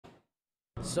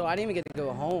So I didn't even get to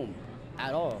go home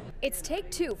at all. It's take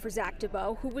two for Zach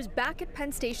DeBow, who was back at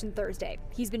Penn Station Thursday.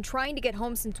 He's been trying to get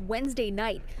home since Wednesday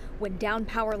night when down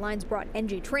power lines brought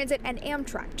NJ Transit and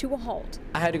Amtrak to a halt.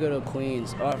 I had to go to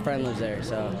Queens. Our friend lives there,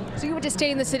 so. So you had to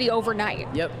stay in the city overnight?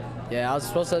 Yep. Yeah, I was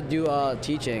supposed to do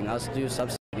teaching. I was supposed to do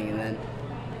substituting, and then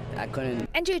I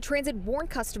couldn't. NJ Transit warned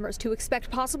customers to expect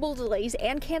possible delays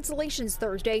and cancellations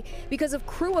Thursday because of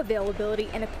crew availability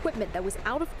and equipment that was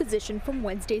out of position from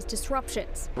Wednesday's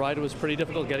disruptions. The ride was pretty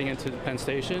difficult getting into Penn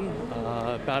Station.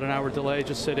 About an hour delay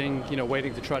just sitting,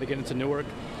 waiting to try to get into Newark.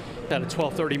 Had a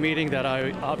 12:30 meeting that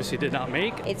I obviously did not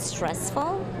make. It's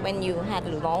stressful when you have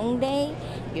a long day,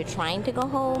 you're trying to go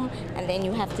home, and then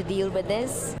you have to deal with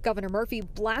this. Governor Murphy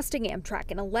blasting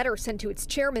Amtrak in a letter sent to its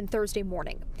chairman Thursday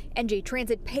morning. NJ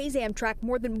Transit pays Amtrak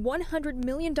more than $100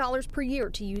 million per year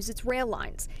to use its rail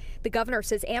lines. The governor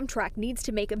says Amtrak needs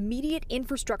to make immediate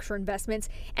infrastructure investments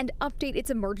and update its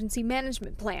emergency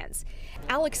management plans.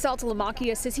 Alex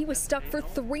Saltalamacchia says he was stuck for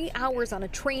 3 hours on a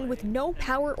train with no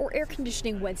power or air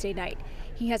conditioning Wednesday night.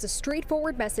 He has a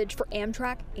straightforward message for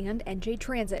Amtrak and NJ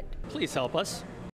Transit. Please help us.